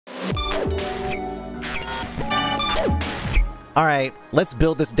Alright, let's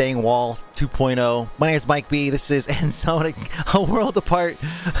build this dang wall 2.0. My name is Mike B. This is Endzone, a world apart.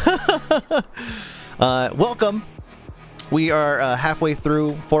 Welcome. We are halfway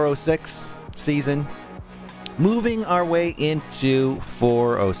through 406 season. Moving our way into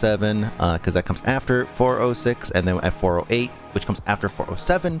 407, because that comes after 406, and then at 408, which comes after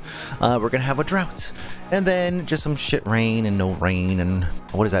 407, we're gonna have a drought. And then just some shit rain and no rain, and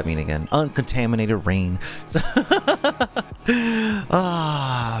what does that mean again? Uncontaminated rain.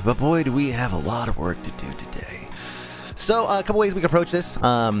 But boy, do we have a lot of work to do today. So a couple ways we can approach this.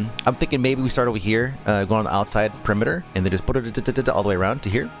 I'm thinking maybe we start over here, going on the outside perimeter, and then just put it all the way around to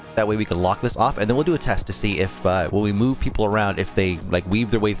here. That way we can lock this off, and then we'll do a test to see if when we move people around, if they like weave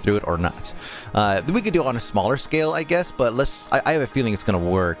their way through it or not. We could do it on a smaller scale, I guess, but I have a feeling it's gonna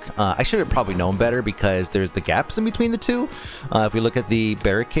work. I should have probably known better because there's the gaps in between the two. If we look at the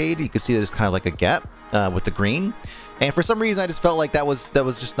barricade, you can see there's kind of like a gap with the green, and for some reason I just felt like that was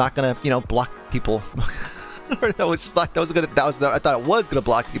just not gonna, you know, block people. I thought it was gonna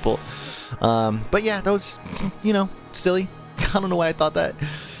block people. But yeah, that was just, you know, silly. I don't know why I thought that.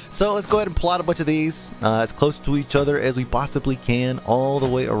 So let's go ahead and plot a bunch of these as close to each other as we possibly can all the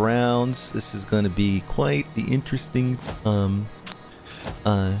way around. This is going to be quite the interesting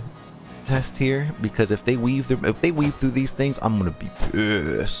test here, because if they weave through these things, I'm going to be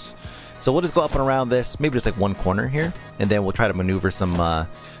pissed. So we'll just go up and around this, maybe just like one corner here, and then we'll try to maneuver some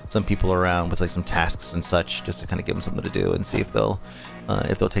people around with like some tasks and such, just to kind of give them something to do and see if they'll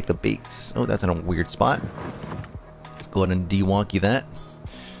take the baits. Oh, that's in a weird spot. Let's go ahead and de-wonky that.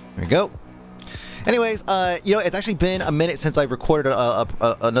 There we go. Anyways, you know, it's actually been a minute since I recorded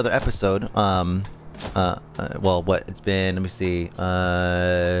another episode. Well, what it's been, let me see.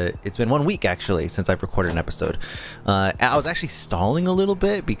 It's been 1 week actually since I've recorded an episode. I was actually stalling a little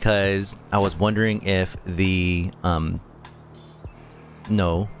bit because I was wondering if the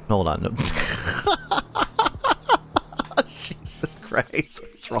no, hold on, no. Jesus Christ,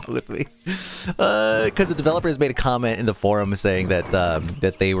 what's wrong with me? Because the developers made a comment in the forum saying that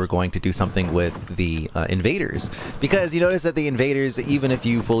that they were going to do something with the invaders, because you notice that the invaders, even if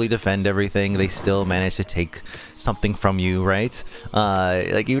you fully defend everything, they still manage to take something from you, right?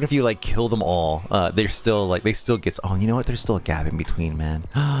 Like even if you like kill them all, they're still like, they still get, oh, you know what, there's still a gap in between, man.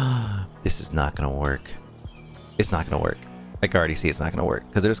 This is not gonna work. It's not gonna work. I can already see it's not gonna work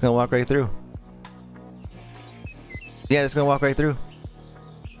because they're just gonna walk right through. Yeah, it's gonna walk right through.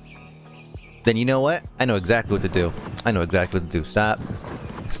 Then you know what? I know exactly what to do. I know exactly what to do. Stop.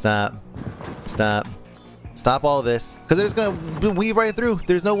 Stop. Stop. Stop all of this. Because they're just gonna weave right through.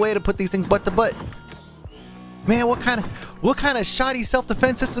 There's no way to put these things butt to butt. Man, what kind of shoddy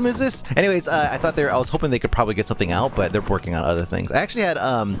self-defense system is this? Anyways, I was hoping they could probably get something out, but they're working on other things. I actually had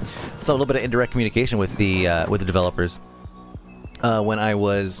a little bit of indirect communication with the developers when I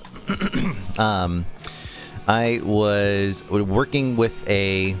was I was working with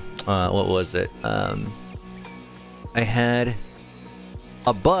a what was it? I had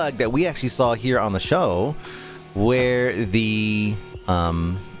a bug that we actually saw here on the show where the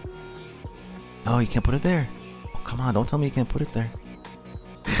oh, you can't put it there. Oh, come on, don't tell me you can't put it there.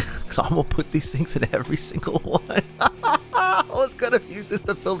 I'm gonna put these things in every single one. I was gonna use this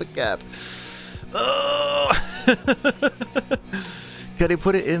to fill the gap. Oh. Can they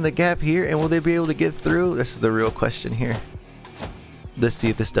put it in the gap here, and will they be able to get through? This is the real question here. Let's see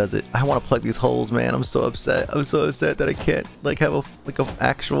if this does it. I want to plug these holes, man. I'm so upset. I'm so upset that I can't like have a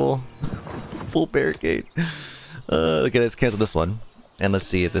actual full barricade. Okay, let's cancel this one, and let's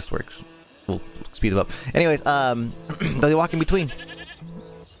see if this works. We'll speed them up. Anyways, they walk in between.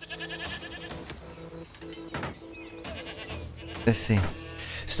 Let's see.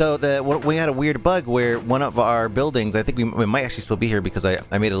 So we had a weird bug where one of our buildings, I think we might actually still be here because I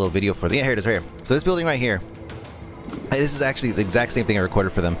made a little video for them. Yeah, here it is, right here. So this building right here, this is actually the exact same thing I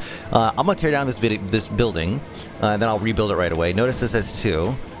recorded for them. I'm gonna tear down this building, and then I'll rebuild it right away. Notice this has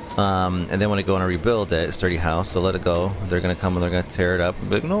 2, and then when I go and I rebuild it, sturdy house. So let it go. They're gonna come and they're gonna tear it up. I'm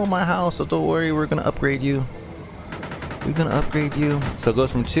like, no, my house. So don't worry, we're gonna upgrade you. We're gonna upgrade you. So it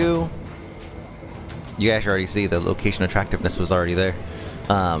goes from 2. You guys already see the location attractiveness was already there.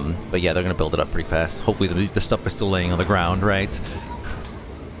 But yeah, they're gonna build it up pretty fast. Hopefully the stuff is still laying on the ground, right?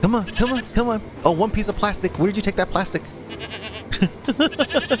 Come on, come on, come on. Oh, one piece of plastic. Where did you take that plastic?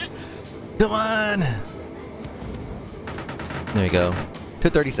 Come on. There we go.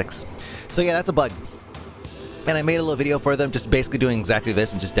 236. So yeah, that's a bug. And I made a little video for them, just basically doing exactly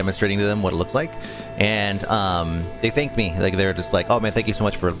this and just demonstrating to them what it looks like. And they thanked me. Like, they're just like, "Oh man, thank you so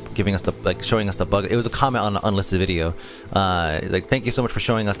much for giving us the, like, showing us the bug." It was a comment on an unlisted video. Like, "Thank you so much for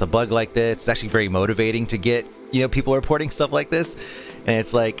showing us the bug like this. It's actually very motivating to get, you know, people reporting stuff like this." And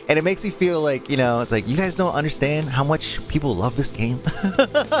it's like, and it makes me feel like, you know, it's like, you guys don't understand how much people love this game.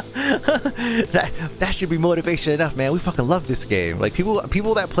 that should be motivation enough, man. We fucking love this game. Like,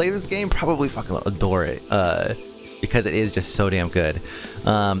 people that play this game probably fucking adore it, because it is just so damn good.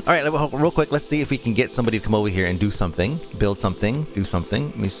 All right, real quick, let's see if we can get somebody to come over here and do something, build something, do something.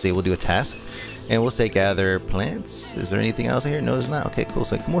 Let me see. We'll do a task, and we'll say gather plants. Is there anything else here? No, there's not. Okay, cool.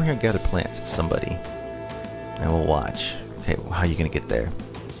 So come over here and gather plants, somebody, and we'll watch. Okay, well, how are you gonna get there?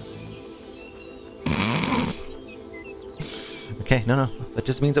 Okay, no. That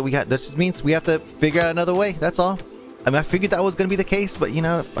just means that we have to figure out another way. That's all. I mean, I figured that was gonna be the case, but you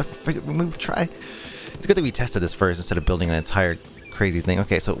know, I figured we'll try. It's good that we tested this first instead of building an entire crazy thing.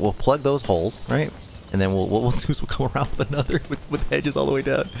 Okay, so we'll plug those holes, right? And then what we'll do is we'll come around with another with hedges all the way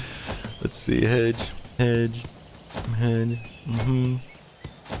down. Let's see, hedge. Now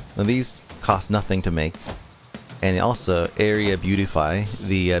these cost nothing to make. And also area beautify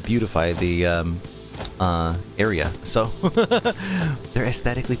the area, so they're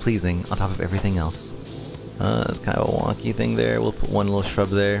aesthetically pleasing on top of everything else. It's kind of a wonky thing there. We'll put one little shrub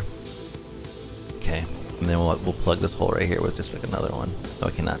there. Okay, and then we'll plug this hole right here with just like another one. No,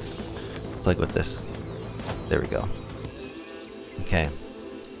 I cannot plug with this. There we go. Okay,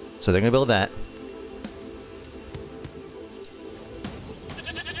 so they're gonna build that.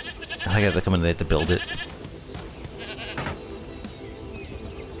 I gotta come in there to build it.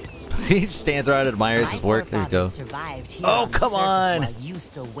 He stands around and admires his work. There you go. Oh, come on! While you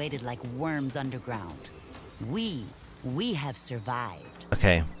still waited like worms underground. We have survived.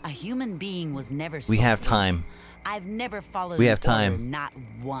 Okay. A human being was never. We have time. I've never followed. We have time. Not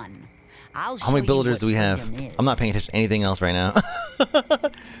one. How many builders do we have? I'm not paying attention to anything else right now.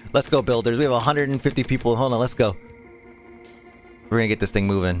 Let's go, builders. We have 150 people. Hold on, let's go. We're gonna get this thing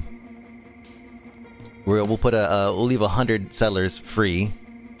moving. We'll leave 100 settlers free.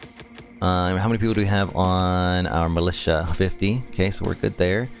 How many people do we have on our militia? 50. Okay, so we're good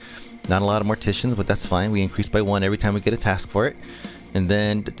there. Not a lot of morticians, but that's fine. We increase by 1 every time we get a task for it. And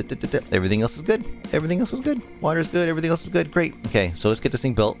then everything else is good. Everything else is good. Water's good. Everything else is good. Great. Okay, so let's get this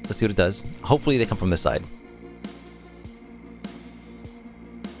thing built. Let's see what it does. Hopefully they come from this side.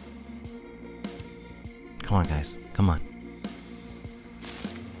 Come on, guys. Come on.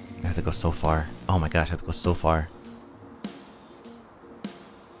 I have to go so far. Oh my gosh, I have to go so far.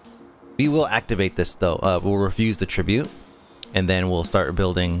 We will activate this though. We'll refuse the tribute, and then we'll start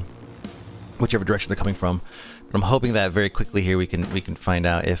building whichever direction they're coming from. But I'm hoping that very quickly here we can find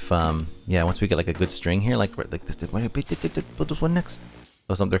out if yeah, once we get like a good string here, like this. Build this one next.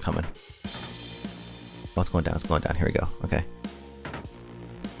 Oh, something, they're coming. Oh, it's going down. It's going down. Here we go. Okay.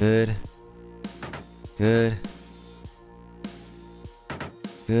 Good. Good.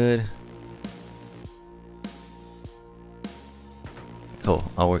 Good. Cool.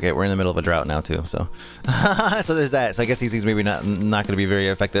 Oh, we're in the middle of a drought now too, so so there's that. So I guess these things maybe not going to be very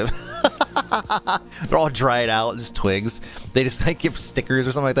effective. They're all dried out, just twigs. They just like give stickers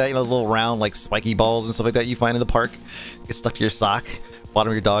or something like that. You know, little round like spiky balls and stuff like that you find in the park. Get stuck to your sock, bottom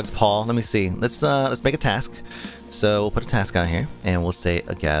of your dog's paw. Let me see. Let's make a task. So we'll put a task on here, and we'll say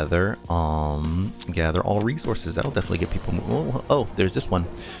gather all resources. That'll definitely get people moving. Oh, there's this one.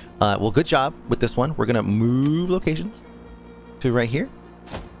 Well, good job with this one. We're gonna move locations to right here,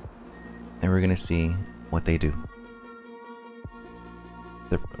 and we're gonna see what they do.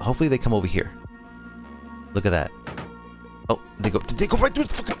 Hopefully they come over here. Look at that. Oh, did they go right through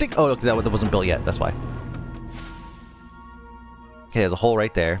the fucking thing? Oh, that wasn't built yet. That's why. Okay, there's a hole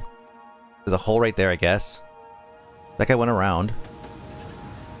right there. There's a hole right there, I guess. That guy went around.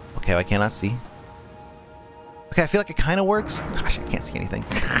 Okay, I cannot see. Okay, I feel like it kind of works. Gosh, I can't see anything.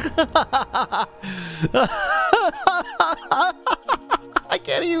 I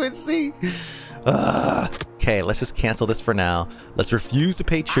can't even see. Okay, let's just cancel this for now. Let's refuse to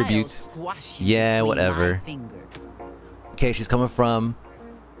pay tributes. Yeah, whatever. Okay, she's coming from...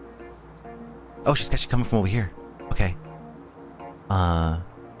 Oh, she's actually coming from over here. Okay. Well,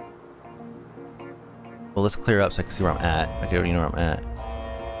 let's clear up so I can see where I'm at. I already know where I'm at.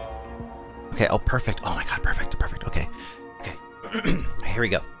 Okay, oh, perfect. Oh my god, perfect, perfect. Okay. Okay. Here we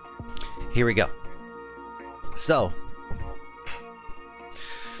go. Here we go. So...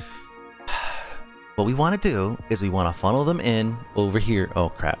 what we want to do is we want to funnel them in over here. Oh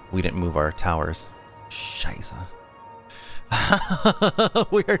crap, we didn't move our towers. Scheiße.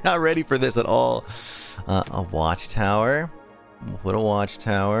 We are not ready for this at all. A watchtower. We'll put a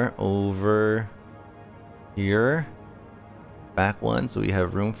watchtower over here. Back one, so we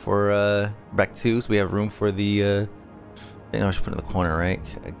have room for back two, so we have room for the I know I should put it in the corner, right?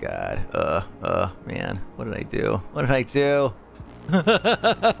 God. Man. What did I do? What did I do?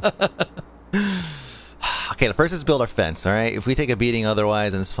 Okay, the first is build our fence, alright? If we take a beating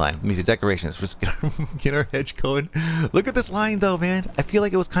otherwise, then it's fine. Let me see, decorations. Just get our hedge going. Look at this line, though, man. I feel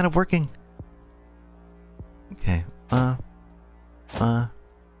like it was kind of working. Okay.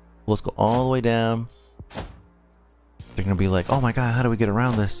 Let's go all the way down. They're gonna be like, oh my god, how do we get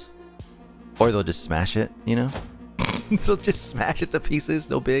around this? Or they'll just smash it, you know? They'll just smash it to pieces,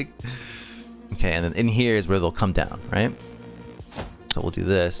 no big. Okay, and then in here is where they'll come down, right? So we'll do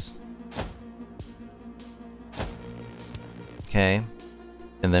this. Okay.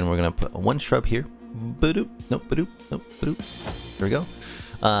 And then we're gonna put one shrub here. Ba-doop, nope, ba-doop, nope, ba-doop. There we go.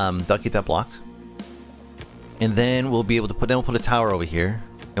 They'll keep that blocked. And then we'll be able to put a tower over here.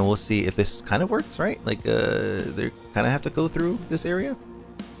 And we'll see if this kind of works, right? Like, they kind of have to go through this area.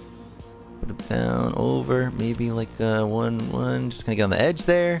 Put it down, over, maybe like one. Just gonna get on the edge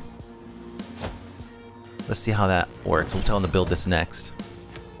there. Let's see how that works. We'll tell them to build this next.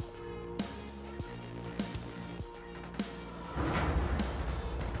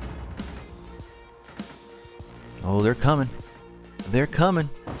 Oh, they're coming. They're coming.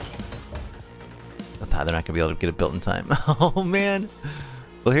 I thought they're not gonna be able to get it built in time. Oh man.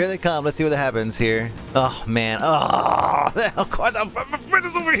 Well, here they come. Let's see what happens here. Oh, man. Oh, the fence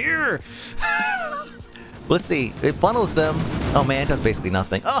is over here. Let's see. It funnels them. Oh, man. It does basically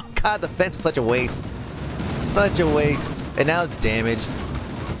nothing. Oh, God. The fence is such a waste. Such a waste. And now it's damaged.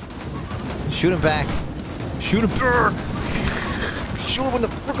 Shoot him back. Shoot him back. Shoot him in the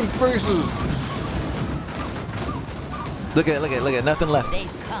freaking faces. Look at it. Look at it. Look at it. Nothing left.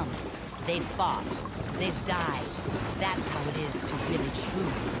 They've come. They've fought. They've died. That's how it is to really truly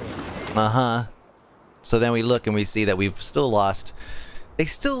live. Uh-huh. So then we look and we see that we've still lost. They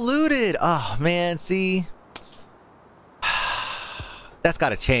still looted. Oh, man. See? That's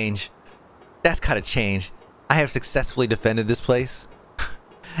gotta change. That's gotta change. I have successfully defended this place.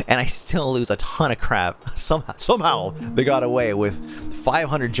 And I still lose a ton of crap. Somehow they got away with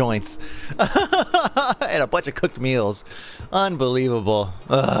 500 joints. And a bunch of cooked meals. Unbelievable.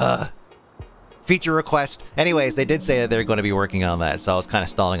 Ugh. Feature request. Anyways, they did say that they're going to be working on that, so I was kind of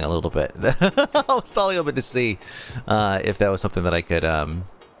stalling a little bit. I was stalling a bit to see if that was something that I could,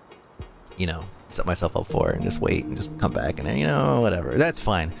 you know, set myself up for and just wait and just come back and, you know, whatever. That's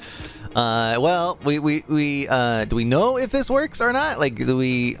fine. Well, do we know if this works or not? Like, they're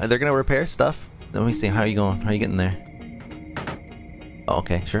going to repair stuff? Let me see. How are you going? How are you getting there? Oh,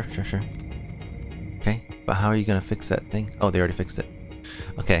 okay. Sure. Okay. But how are you going to fix that thing? Oh, they already fixed it.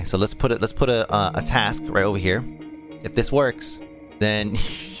 Okay, so let's put a task right over here. If this works, then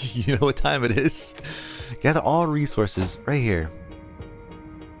you know what time it is. Gather all resources right here.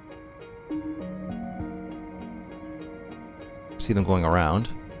 See them going around.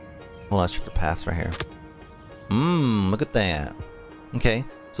 Hold on, let's check the paths right here. Look at that. Okay,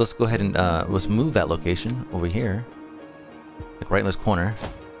 so let's go ahead and let's move that location over here, like right in this corner.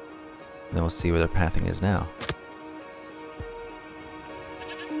 And then we'll see where their pathing is now.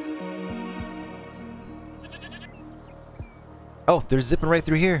 Oh, they're zipping right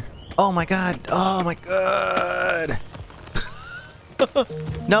through here. Oh my god. Oh my god.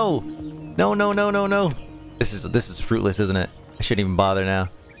 No. No. This is fruitless, isn't it? I shouldn't even bother now.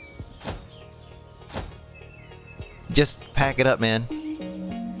 Just pack it up, man.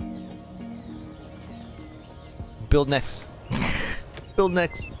 Build next. Build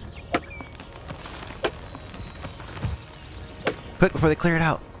next. Quick before they clear it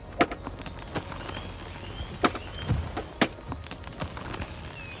out.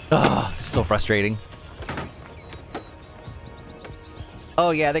 Oh, this is so frustrating.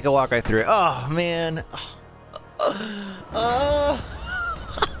 Oh yeah, they can walk right through it. Oh man.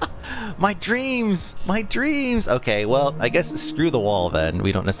 My dreams. Okay, well, I guess screw the wall then.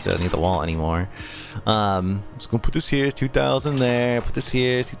 We don't necessarily need the wall anymore. Just gonna put this here, 2,000 there. Put this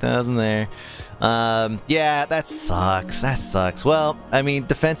here, 2,000 there. Yeah, that sucks. Well, I mean,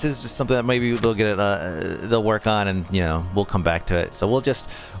 defense is just something that maybe they'll get it, they'll work on, and you know, we'll come back to it. So we'll just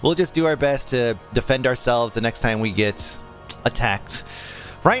do our best to defend ourselves the next time we get attacked.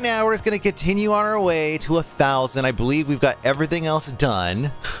 Right now, we're just gonna continue on our way to 1,000. I believe we've got everything else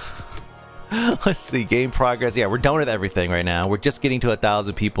done. Let's see, game progress. Yeah, we're done with everything right now. We're just getting to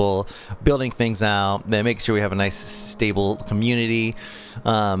 1,000 people, building things out, then make sure we have a nice, stable community.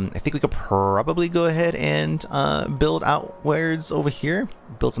 I think we could probably go ahead and build outwards over here,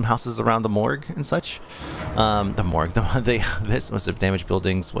 build some houses around the morgue and such. The morgue, this was the damaged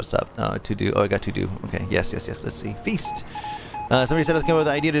buildings. What's up? To do. Oh, I got to do. Okay, yes. Let's see. Feast. Somebody said let's come up with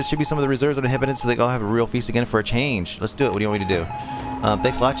the idea to distribute some of the reserves on inhabitants so they all have a real feast again for a change. Let's do it. What do you want me to do?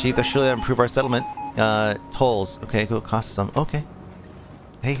 Thanks a lot, Chief. That surely improve our settlement. Tolls. Okay, go cost some. Okay.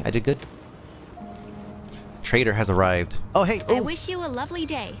 Hey, I did good. Trader has arrived. Oh, hey. Oh. I wish you a lovely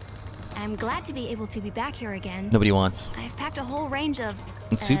day. I'm glad to be able to be back here again. Nobody wants. I've packed a whole range of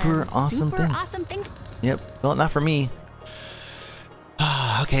super awesome things. Yep. Well, not for me.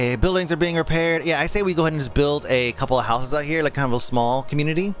 Okay, buildings are being repaired. Yeah, I say we go ahead and just build a couple of houses out here, like kind of a small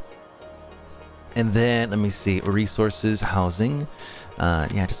community. And then, let me see, resources, housing.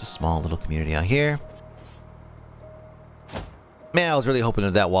 Yeah, just a small little community out here. Man, I was really hoping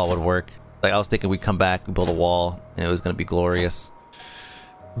that that wall would work. Like, I was thinking we'd come back, we build a wall, and it was going to be glorious.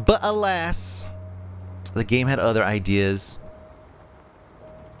 But alas, the game had other ideas.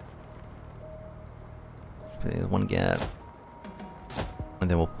 One gap. And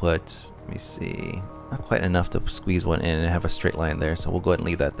then we'll put, let me see, not quite enough to squeeze one in and have a straight line there, so we'll go ahead and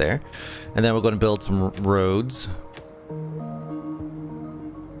leave that there. And then we're going to build some roads.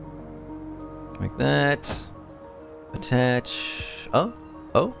 Like that. Attach.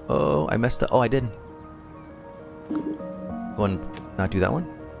 Oh, I messed up. Oh, I didn't. Go and not do that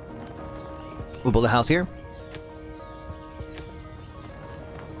one. We'll build a house here.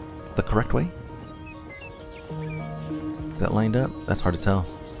 The correct way. Is that lined up? That's hard to tell.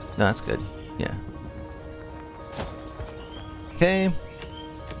 No, that's good. Yeah. Okay.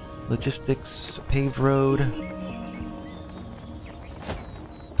 Logistics, paved road.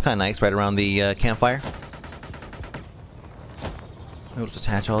 It's kind of nice right around the campfire. We'll just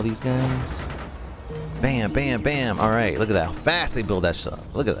attach all these guys. Bam, bam, bam. All right, look at that. How fast they build that stuff.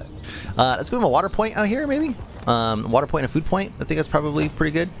 Look at that. Let's give them a water point out here, maybe. Water point and a food point. I think that's probably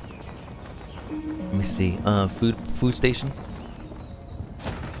pretty good. Let me see. Food station.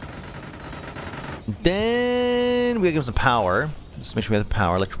 Then we gotta give them some power. Just make sure we have the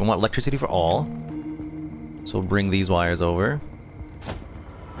power. We want electricity for all. So we'll bring these wires over.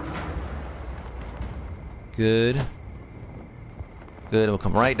 Good. Good. We'll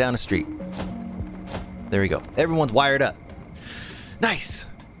come right down the street. There we go. Everyone's wired up. Nice.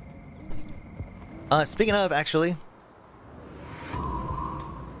 Speaking of, actually,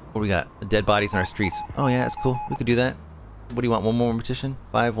 what do we got? The dead bodies in our streets. Oh yeah, that's cool. We could do that. What do you want? One more mortician?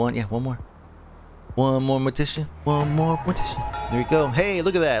 5-1. Yeah, one more. One more mortician. One more mortician. There we go. Hey,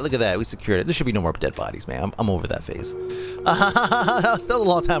 look at that. Look at that. We secured it. There should be no more dead bodies, man. I'm over that phase. That was still a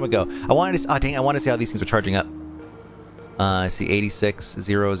long time ago. I wanted to. Oh dang! I wanted to see how these things were charging up. I see 86,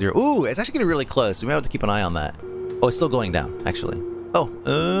 0, 0. Ooh, it's actually getting really close. We might have to keep an eye on that. Oh, it's still going down, actually. Oh,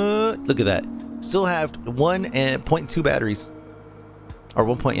 look at that. Still have 1.2 batteries. Or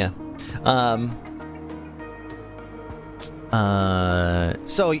 1 point, yeah.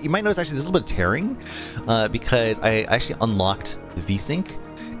 So you might notice actually there's a little bit of tearing because I actually unlocked the VSync,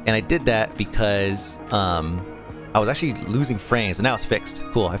 and I did that because I was actually losing frames, and now it's fixed.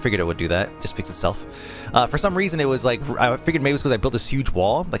 Cool, I figured it would do that. Just fix itself. For some reason, it was like, I figured maybe it was because I built this huge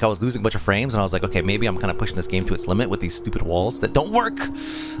wall. Like, I was losing a bunch of frames, and I was like, okay, maybe I'm kind of pushing this game to its limit with these stupid walls that don't work.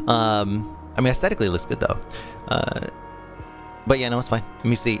 I mean, aesthetically, it looks good, though. But yeah, no, it's fine. Let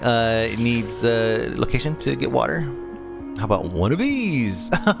me see. It needs location to get water. How about one of these?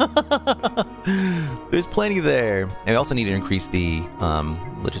 There's plenty there. And we also need to increase the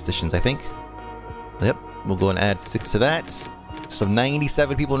logisticians, I think. Yep. We'll go and add 6 to that. So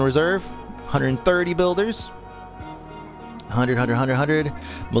 97 people in reserve. 130 builders. 100.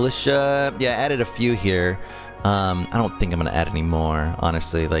 Militia. Yeah, added a few here. I don't think I'm going to add any more,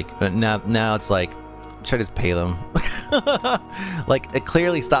 honestly. Like, now it's like, should I just pay them? Like,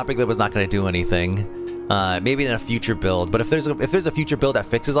 clearly stopping them was not going to do anything. Maybe in a future build, but if there's a future build that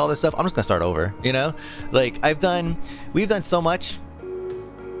fixes all this stuff, I'm just gonna start over, you know? Like, we've done so much.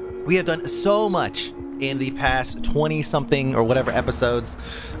 We have done so much in the past 20 something or whatever episodes,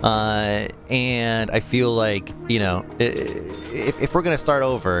 and I feel like, you know, if we're gonna start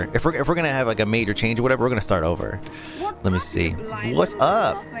over, if we're gonna have like a major change or whatever, we're gonna start over. Let me see. What's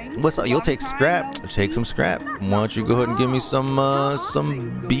up? What's up? You'll take scrap. Take some scrap. Why don't you go ahead and give me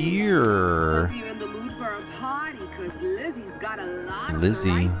some beer?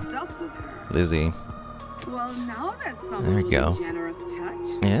 Lizzie. There we go.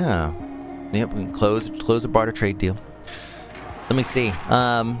 Yeah. Yep, we can close the barter trade deal. Let me see.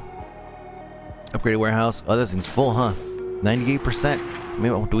 Upgraded warehouse. Oh, this thing's full, huh? 98%.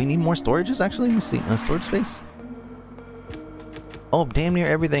 Maybe, do we need more storages, actually? Let me see. Storage space? Oh, damn near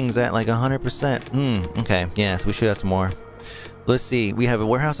everything's at like 100%. Okay. Yeah, so we should have some more. Let's see. We have a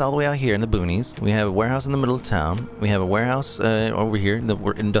warehouse all the way out here in the boonies. We have a warehouse in the middle of town. We have a warehouse over here in the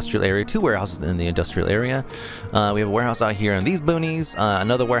industrial area. 2 warehouses in the industrial area. We have a warehouse out here in these boonies.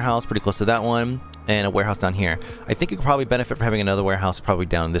 Another warehouse pretty close to that one. And a warehouse down here. I think you could probably benefit from having another warehouse probably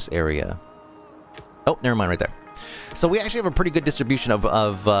down in this area. Oh, never mind, right there. So we actually have a pretty good distribution of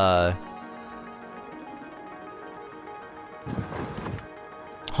hold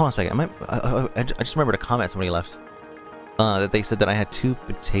on a second. I just remembered a comment somebody left. That they said that I had 2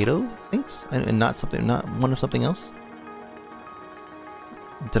 potato things and not one of something else.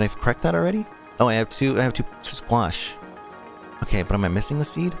 Did I correct that already? Oh, I have two squash. Okay, but am I missing a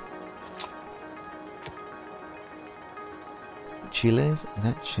seed? Chiles? Is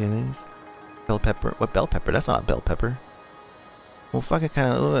that chiles? Bell pepper. What bell pepper? That's not a bell pepper. Well, fucking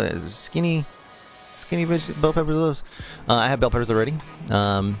kind of skinny bell peppers. Those. I have bell peppers already.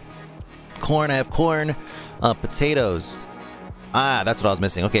 Corn. I have corn. Potatoes. Ah, that's what I was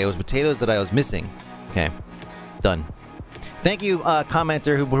missing. Okay, it was potatoes that I was missing. Okay, done. Thank you,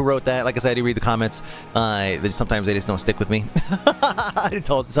 commenter who wrote that. Like I said, I do read the comments. Sometimes they just don't stick with me.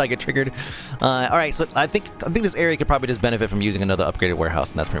 So I get triggered. All right, so I think this area could probably just benefit from using another upgraded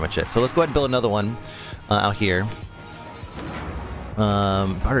warehouse, and that's pretty much it. So let's go ahead and build another one out here.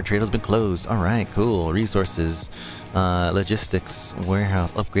 Barter trade has been closed. All right, cool. Resources, logistics,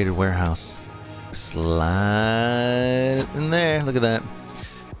 warehouse, upgraded warehouse. Slide in there. Look at that.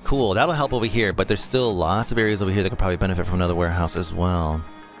 Cool. That'll help over here, but there's still lots of areas over here that could probably benefit from another warehouse as well.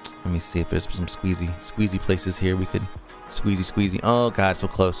 Let me see if there's some squeezy places here we could squeezy. Oh god, so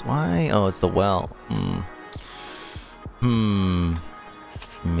close. Why? Oh, it's the well. Maybe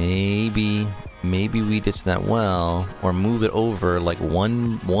we ditch that well or move it over like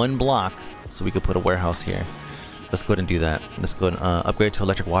one block so we could put a warehouse here. Let's go ahead and do that. Let's go ahead and upgrade to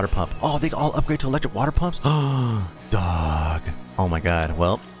electric water pump. Oh, they all upgrade to electric water pumps? Oh, dog. Oh my god.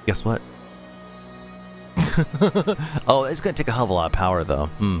 Well, guess what? Oh, it's going to take a hell of a lot of power, though.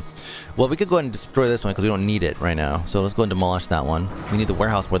 Well, we could go ahead and destroy this one because we don't need it right now. So let's go ahead and demolish that one. We need the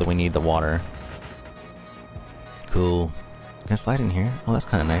warehouse more than we need the water. Cool. Can I slide in here? Oh, that's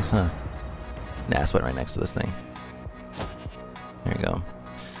kind of nice, huh? Nah, I went right next to this thing. There you go.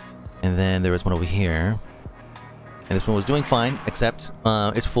 And then there was one over here. And this one was doing fine, except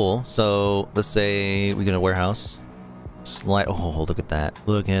it's full. So let's say we get a warehouse. Slide. Oh, look at that.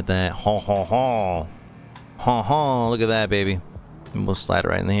 Look at that. Ha ha ha. Ha ha. Look at that, baby. And we'll slide it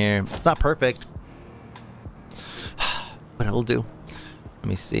right in here. It's not perfect, but it'll do. Let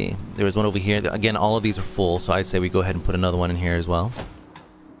me see. There was one over here. Again, all of these are full, so I'd say we go ahead and put another one in here as well.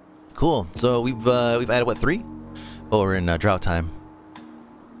 Cool. So we've added what, 3? Oh, we're in drought time.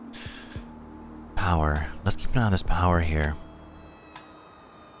 Power. Let's keep an eye on this power here.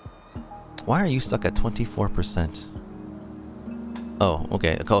 Why are you stuck at 24%? Oh,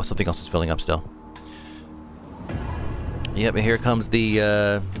 okay. Oh, something else is filling up still. Yep, and here comes the,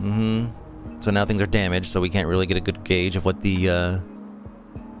 So now things are damaged, so we can't really get a good gauge of what the,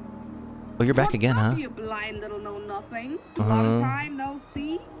 Oh, you're back again, huh? You blind little know-nothings. Long time no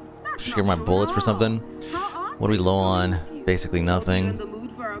see. Should get my bullets for something. What are we low on? Basically nothing.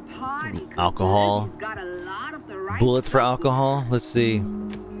 Alcohol. Bullets for alcohol? Let's see.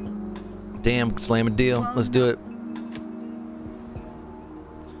 Damn, slam a deal. Let's do it.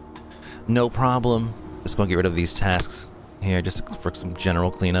 No problem. Let's go get rid of these tasks here just for some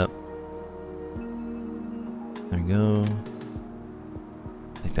general cleanup. There we go.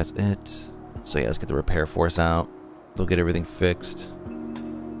 I think that's it. So yeah, let's get the repair force out. We'll get everything fixed.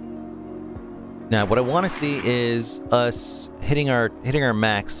 Now, what I want to see is us hitting our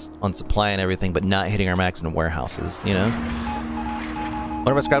max on supply and everything, but not hitting our max in warehouses. You know. One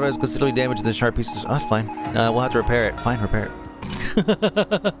of our squad was considerably damaged in the sharp pieces. Oh, that's fine. We'll have to repair it. Fine, repair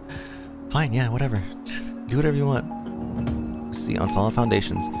it. Fine, yeah, whatever. Do whatever you want. Let's see, on solid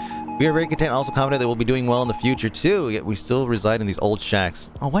foundations. We are very content and also confident that we'll be doing well in the future too, yet we still reside in these old shacks.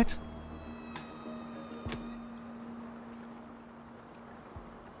 Oh, what?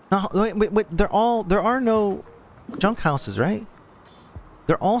 No, wait, there are no junk houses, right?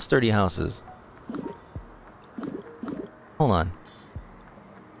 They're all sturdy houses. Hold on.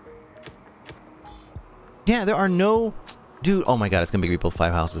 Yeah, there are no... Dude, oh my god, it's gonna make me build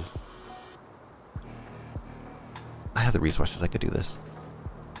 5 houses. I have the resources, I could do this.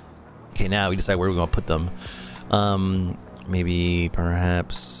 Okay, now we decide where we're gonna put them. Maybe,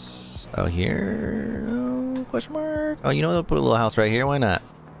 perhaps... out here? Oh, question mark? Oh, you know, they'll put a little house right here, why not?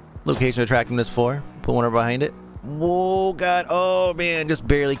 Location attractiveness 4. Put one behind it. Whoa, God. Oh, man. Just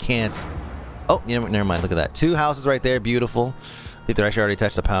barely can't. Oh, never mind. Look at that. 2 houses right there. Beautiful. I think they're actually already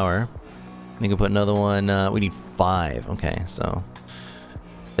touched the power. You can put another one. We need 5. Okay, so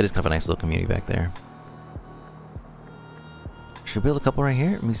that is kind of a nice little community back there. Should we build a couple right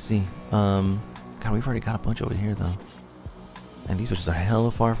here? Let me see. God, we've already got a bunch over here, though. And these bitches are hella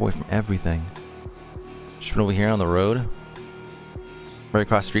far away from everything. Should we over here on the road? Right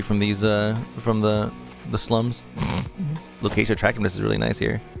across the street from these, from the slums. Location attractiveness is really nice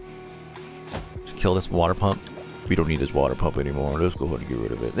here. Should kill this water pump. We don't need this water pump anymore. Let's go ahead and get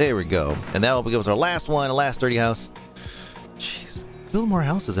rid of it. There we go. And that will give us our last one, the last 30 house. Jeez. Build more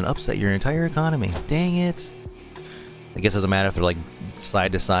houses and upset your entire economy. Dang it. I guess it doesn't matter if they're like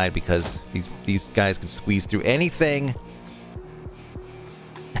side to side because these guys can squeeze through anything.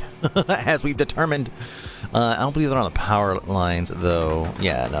 As we've determined. I don't believe they're on the power lines though.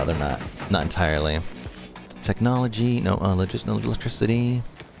 Yeah, no, they're not. Not entirely. Technology, no, just no electricity.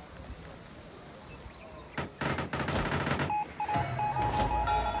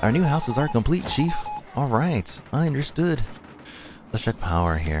 Our new houses are complete, Chief. Alright, I understood. Let's check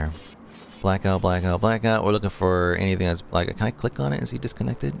power here. Blackout, blackout, blackout. We're looking for anything that's blackout. Can I click on it and see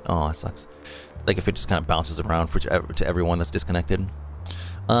disconnected? Oh, that sucks. Like if it just kind of bounces around for to everyone that's disconnected.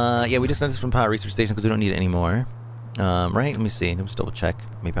 Yeah, we disconnected from power research station because we don't need it anymore. Right? Let me see. Let me just double check.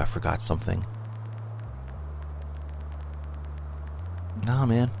 Maybe I forgot something. Nah,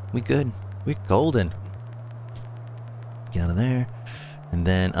 man. We good. We golden. Get out of there. And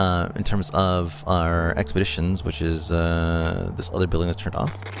then, in terms of our expeditions, which is this other building that's turned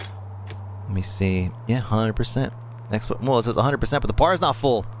off. Let me see. Yeah, 100%. Well, it says 100%, but the bar is not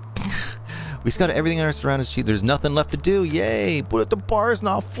full. We scouted everything in our surroundings. Sheet. There's nothing left to do. Yay! But the bar is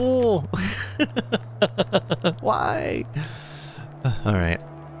not full. Why? All right.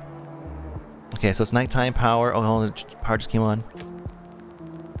 Okay, so it's nighttime power. Oh, the power just came on.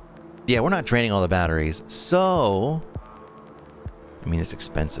 Yeah, we're not draining all the batteries, so. I mean, it's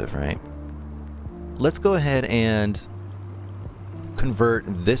expensive, right? Let's go ahead and convert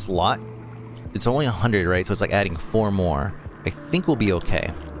this lot. It's only 100, right? So it's like adding 4 more. I think we'll be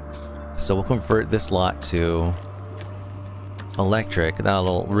okay. So we'll convert this lot to electric.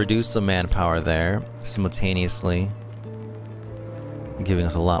 That'll reduce some manpower there simultaneously, giving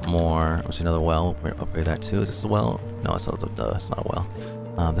us a lot more. Let's see, another well. We're gonna upgrade that too. Is this a well? No, it's not a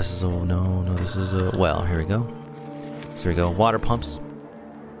well. This is a no. This is a well. Here we go. So here we go. Water pumps.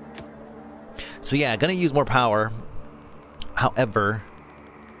 So yeah, gonna use more power. However,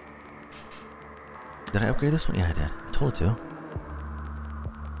 did I upgrade this one? Yeah, I did. I told it to.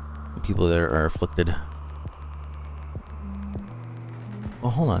 People that are afflicted. Oh,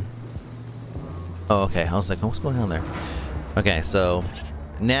 hold on. Oh, okay. I was like, oh, what's going on there? Okay, so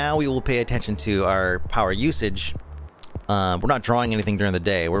now we will pay attention to our power usage. We're not drawing anything during the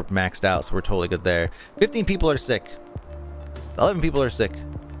day. We're maxed out, so we're totally good there. 15 people are sick. 11 people are sick.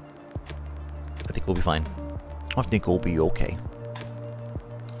 I think we'll be fine. I think we'll be okay.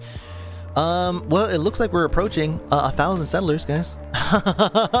 Well, it looks like we're approaching 1,000 settlers, guys.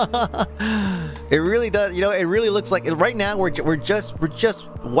 It really does, you know, it really looks like right now we're just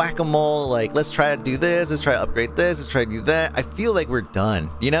whack-a-mole, like let's try to do this, let's try to upgrade this, let's try to do that. I feel like we're done,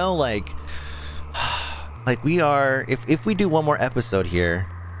 you know, like we are, if we do one more episode here,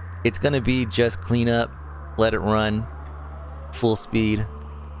 it's gonna be just clean up, let it run full speed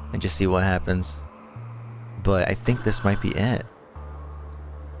and just see what happens. But I think this might be it.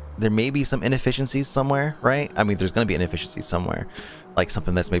 There may be some inefficiencies somewhere, right? I mean, there's going to be inefficiencies somewhere. Like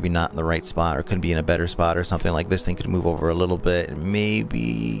something that's maybe not in the right spot or could be in a better spot or something. Like this thing could move over a little bit and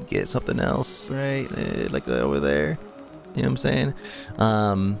maybe get something else, right? Like over there. You know what I'm saying?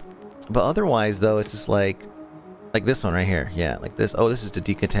 But otherwise, though, it's just like this one right here. Yeah, like this. Oh, this is to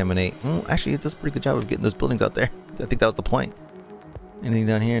decontaminate. Oh, actually, it does a pretty good job of getting those buildings out there. I think that was the point. Anything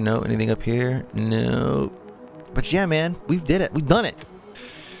down here? No. Anything up here? No. But yeah, man, we did it. We've done it.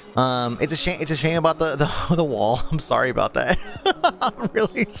 It's a shame. It's a shame about the wall. I'm sorry about that. I'm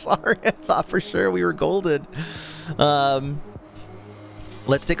really sorry. I thought for sure we were golden.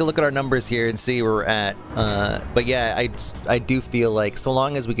 Let's take a look at our numbers here and see where we're at. But yeah, I do feel like so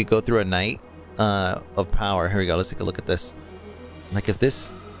long as we could go through a night of power. Here we go. Let's take a look at this. Like if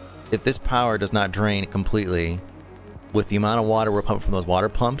this power does not drain completely, with the amount of water we're pumping from those water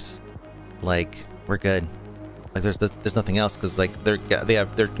pumps, like we're good. Like there's nothing else because like they're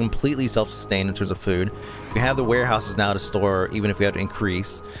completely self-sustained in terms of food. We have the warehouses now to store even if we have to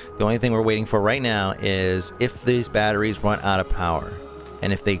increase. The only thing we're waiting for right now is if these batteries run out of power,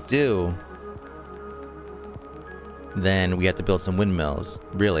 and if they do, then we have to build some windmills.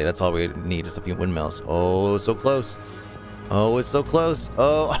 Really, that's all we need, is a few windmills. Oh, it's so close. Oh, it's so close.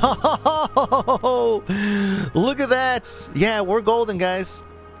 Oh, look at that. Yeah, we're golden, guys.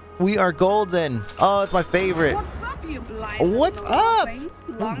 We are golden. Oh, it's my favorite. What's up, you blind What's little up? things?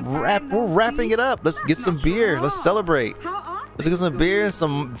 We're wrapping it up. Let's get some beer. Let's celebrate. Let's get some beer,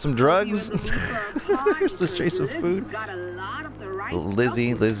 some drugs. Let's trade some food.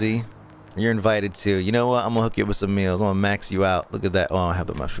 Lizzie, you're invited too. You know what? I'm gonna hook you up with some meals. I'm gonna max you out. Look at that. Oh, I don't have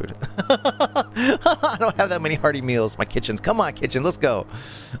that much food. I don't have that many hearty meals. My kitchen's. Come on, kitchen. Let's go.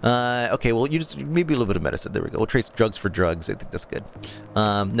 Okay. Well, you just maybe a little bit of medicine. There we go. We'll trade drugs for drugs. I think that's good.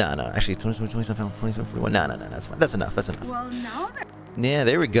 No. Actually, 27, 41. No. That's fine. That's enough. That's enough. Well, now that Yeah.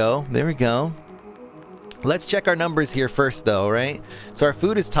 There we go. There we go. Let's check our numbers here first, though, right? So our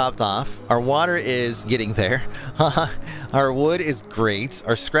food is topped off. Our water is getting there. Our wood is great.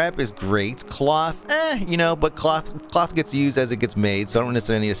 Our scrap is great. Cloth, you know, but cloth gets used as it gets made, so I don't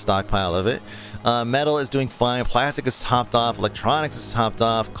necessarily need a stockpile of it. Metal is doing fine. Plastic is topped off. Electronics is topped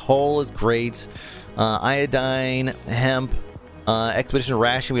off. Coal is great. Iodine, hemp, expedition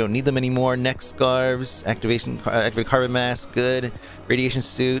ration, we don't need them anymore. Neck scarves, activated carbon mask, good. Radiation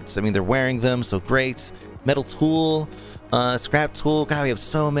suits, I mean, they're wearing them, so great. Metal tool, scrap tool, god, we have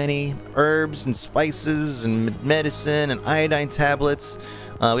so many. Herbs and spices and medicine and iodine tablets.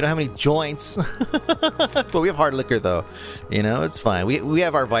 We don't have any joints, but we have hard liquor though. You know, it's fine. We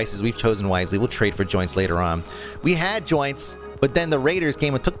have our vices. We've chosen wisely. We'll trade for joints later on. We had joints, but then the raiders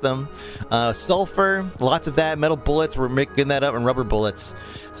came and took them. Sulfur, lots of that. Metal bullets, we're making that up, and rubber bullets.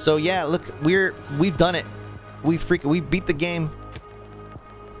 So yeah, look, we've done it. We beat the game,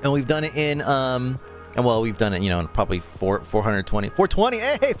 and we've done it in well, we've done it, you know, in probably 420.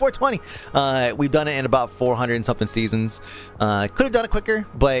 Hey, 420. We've done it in about 400 and something seasons. Could have done it quicker,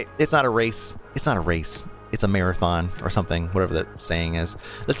 but it's not a race. It's not a race. It's a marathon or something, whatever the saying is.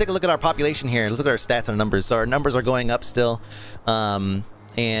 Let's take a look at our population here. Let's look at our stats and numbers. So our numbers are going up still, and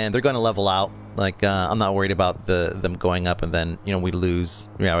they're going to level out. Like, I'm not worried about them going up and then, you know, we lose,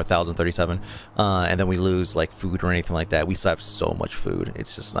 you know, 1,037, and then we lose, like, food or anything like that. We still have so much food.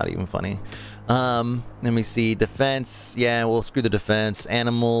 It's just not even funny. Let me see. Defense. Yeah, we'll screw the defense.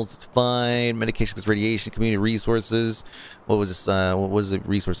 Animals, it's fine. Medication, because radiation. Community resources. What was this? What was it?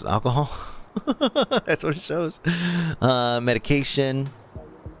 Resources? Alcohol? That's what it shows. Medication.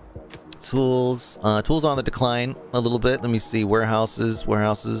 Tools. Tools on the decline a little bit. Let me see. Warehouses.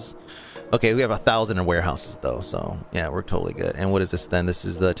 Okay, we have 1,000 in warehouses though, so yeah, we're totally good. And what is this then? This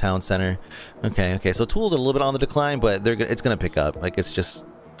is the town center. Okay. So tools are a little bit on the decline, but it's gonna pick up. Like it's just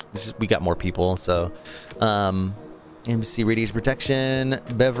we got more people. So, NBC radiation protection,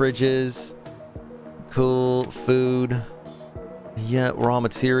 beverages, cool, food. Yeah, raw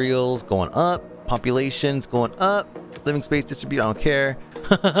materials going up, populations going up, living space distribute. I don't care.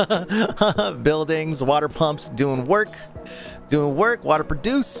 Buildings, water pumps doing work. Water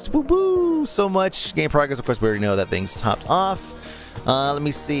produced. Woo woo. So much game progress. Of course, we already know that thing's topped off. Let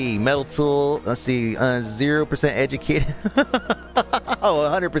me see. Metal tool. Let's see. 0% educated. Oh,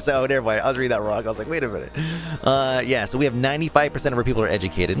 100%. Oh, never mind. I was reading that wrong. I was like, wait a minute. Yeah. So we have 95% of our people are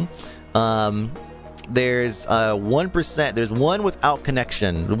educated. There's 1%. There's one without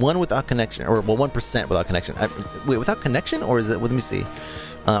connection. One without connection, or well, 1% without connection. Wait, without connection, or is it? Well, let me see.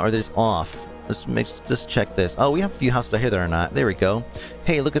 Or there's off. Let's check this. Oh, we have a few houses out here that are not. There we go.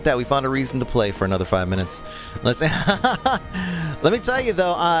 Hey, look at that. We found a reason to play for another 5 minutes. Let me tell you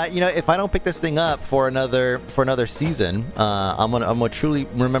though, you know, if I don't pick this thing up for another season, I'm gonna truly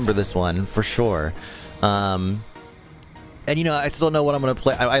remember this one for sure. And you know, I still don't know what I'm gonna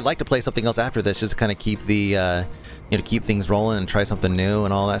play. I'd like to play something else after this, just to kind of keep the you know, keep things rolling and try something new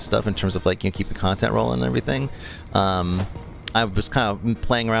and all that stuff in terms of like, you know, keep the content rolling and everything. I was kind of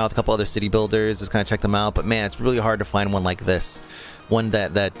playing around with a couple other city builders, just kind of check them out. But man, it's really hard to find one like this, one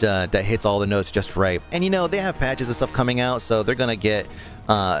that hits all the notes just right. And you know, they have patches and stuff coming out, so they're gonna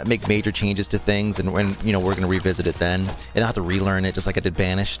make major changes to things, and you know, we're gonna revisit it then, and I'll have to relearn it just like I did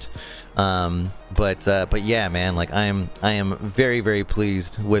Banished. But yeah, man, like I am very, very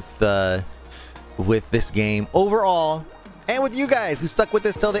pleased with this game overall, and with you guys who stuck with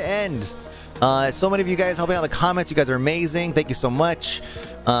this till the end. So many of you guys helping out in the comments. You guys are amazing. Thank you so much.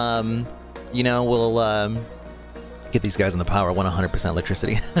 You know, we'll get these guys on the power. 100%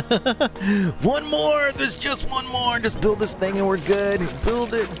 electricity. One more. There's just one more. Just build this thing and we're good.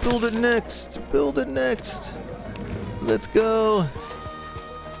 Build it. Build it next. Build it next. Let's go.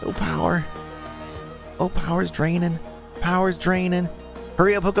 Oh, power. Oh, power's draining. Power's draining.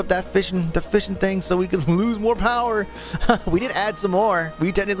 Hurry up, hook up that fishing thing so we can lose more power. We did add some more.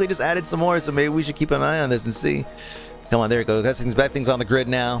 We technically just added some more, so maybe we should keep an eye on this and see. Come on, there it goes. That thing's on the grid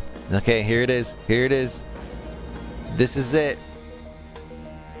now. Okay, here it is. Here it is. This is it.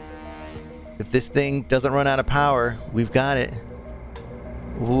 If this thing doesn't run out of power, we've got it.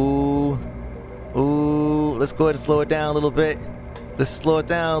 Ooh. Ooh. Let's go ahead and slow it down a little bit. Let's slow it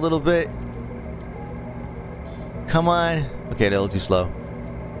down a little bit. Come on. Okay, they're a little too slow.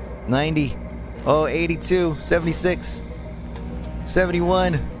 90. Oh, 82. 76.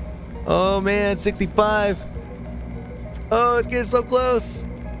 71. Oh, man. 65. Oh, it's getting so close.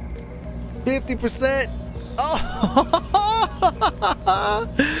 50%. Oh.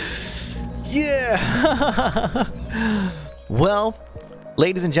 Yeah. Well,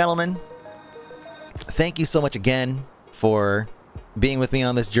 ladies and gentlemen, thank you so much again for being with me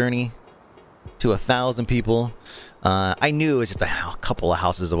on this journey to 1,000 people. I knew it was just a couple of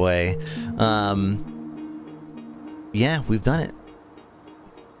houses away. Yeah, we've done it.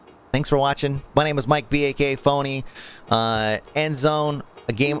 Thanks for watching. My name is Mike B, aka Fony. Endzone,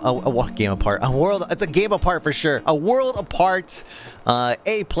 a game apart. A world. It's a game apart for sure. A world apart.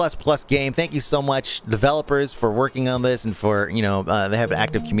 A++ game. Thank you so much, developers, for working on this and for they have an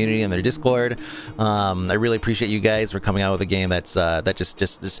active community on their Discord. I really appreciate you guys for coming out with a game that's that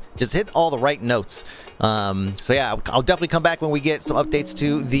just hit all the right notes. So yeah, I'll definitely come back when we get some updates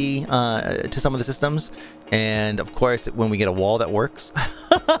to the to some of the systems, and of course when we get a wall that works.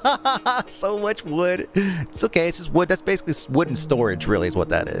 So much wood. It's okay. It's just wood. That's basically wood and storage. Really, is what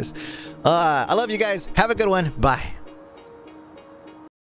that is. I love you guys. Have a good one. Bye.